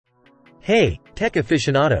Hey, tech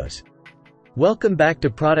aficionados! Welcome back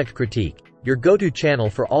to Product Critique, your go-to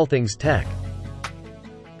channel for all things tech.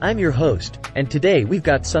 I'm your host, and today we've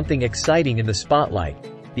got something exciting in the spotlight,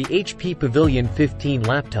 the HP Pavilion 15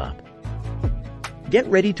 laptop. Get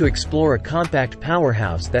ready to explore a compact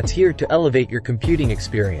powerhouse that's here to elevate your computing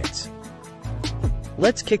experience.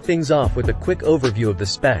 Let's kick things off with a quick overview of the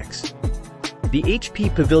specs. The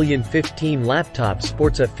HP Pavilion 15 laptop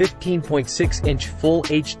sports a 15.6-inch Full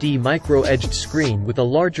HD micro-edged screen with a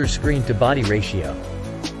larger screen-to-body ratio.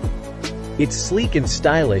 It's sleek and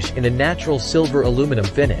stylish in a natural silver aluminum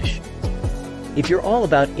finish. If you're all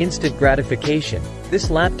about instant gratification, this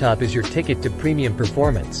laptop is your ticket to premium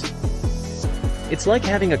performance. It's like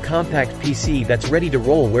having a compact PC that's ready to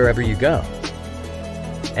roll wherever you go.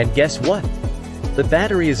 And guess what? The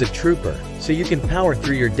battery is a trooper, so you can power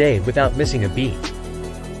through your day without missing a beat.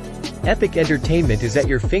 Epic entertainment is at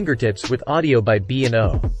your fingertips with audio by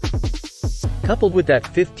B&O. Coupled with that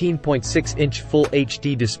 15.6-inch Full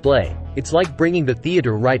HD display, it's like bringing the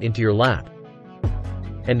theater right into your lap.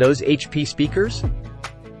 And those HP speakers?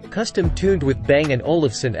 Custom tuned with Bang &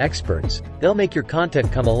 Olufsen experts, they'll make your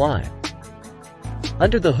content come alive.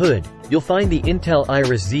 Under the hood, you'll find the Intel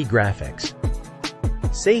Iris Z graphics.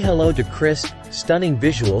 Say hello to crisp, stunning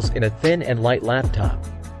visuals in a thin and light laptop.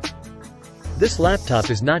 This laptop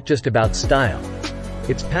is not just about style.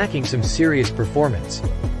 It's packing some serious performance.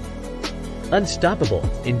 Unstoppable,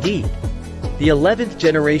 indeed. The 11th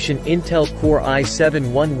generation Intel Core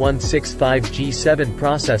i7-1165G7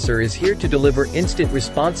 processor is here to deliver instant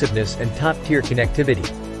responsiveness and top-tier connectivity.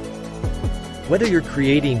 Whether you're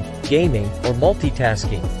creating, gaming, or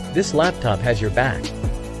multitasking, this laptop has your back.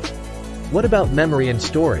 What about memory and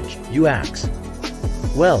storage, you ask?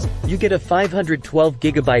 Well, you get a 512GB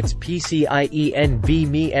PCIe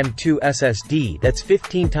NVMe M2 SSD that's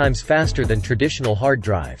 15 times faster than traditional hard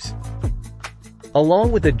drives.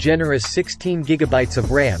 Along with a generous 16GB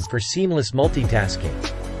of RAM for seamless multitasking.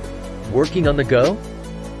 Working on the go?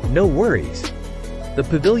 No worries. The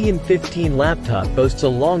Pavilion 15 laptop boasts a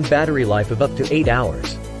long battery life of up to 8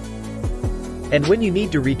 hours. And when you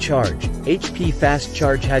need to recharge, HP Fast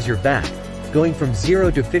Charge has your back, going from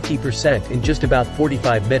 0 to 50% in just about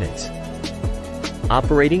 45 minutes.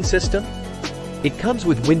 Operating system? It comes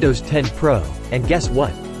with Windows 10 Pro, and guess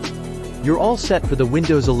what? You're all set for the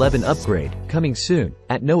Windows 11 upgrade, coming soon,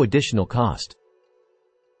 at no additional cost.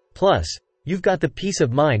 Plus, you've got the peace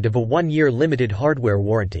of mind of a 1-year limited hardware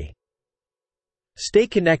warranty. Stay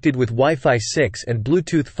connected with Wi-Fi 6 and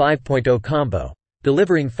Bluetooth 5.0 combo,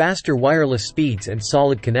 delivering faster wireless speeds and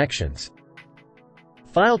solid connections.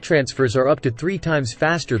 File transfers are up to 3 times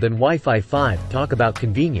faster than Wi-Fi 5, talk about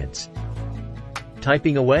convenience.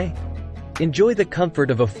 Typing away? Enjoy the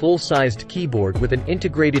comfort of a full-sized keyboard with an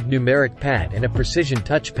integrated numeric pad and a precision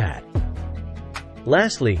touchpad.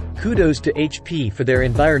 Lastly, kudos to HP for their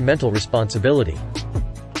environmental responsibility.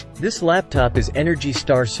 This laptop is ENERGY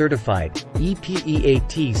STAR certified,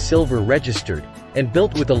 EPEAT Silver registered, and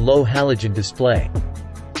built with a low halogen display.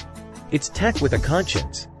 It's tech with a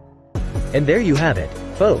conscience. And there you have it,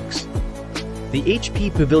 folks. The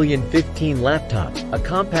HP Pavilion 15 laptop, a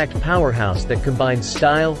compact powerhouse that combines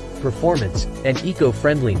style, performance, and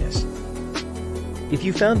eco-friendliness. If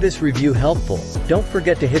you found this review helpful, don't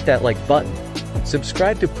forget to hit that like button,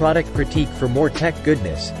 subscribe to Product Critique for more tech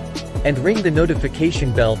goodness, and ring the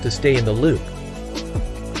notification bell to stay in the loop.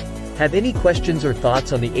 Have any questions or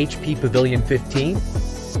thoughts on the HP Pavilion 15?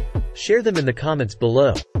 Share them in the comments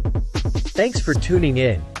below. Thanks for tuning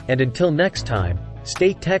in, and until next time,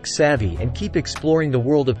 stay tech savvy and keep exploring the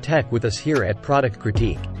world of tech with us here at Product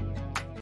Critique.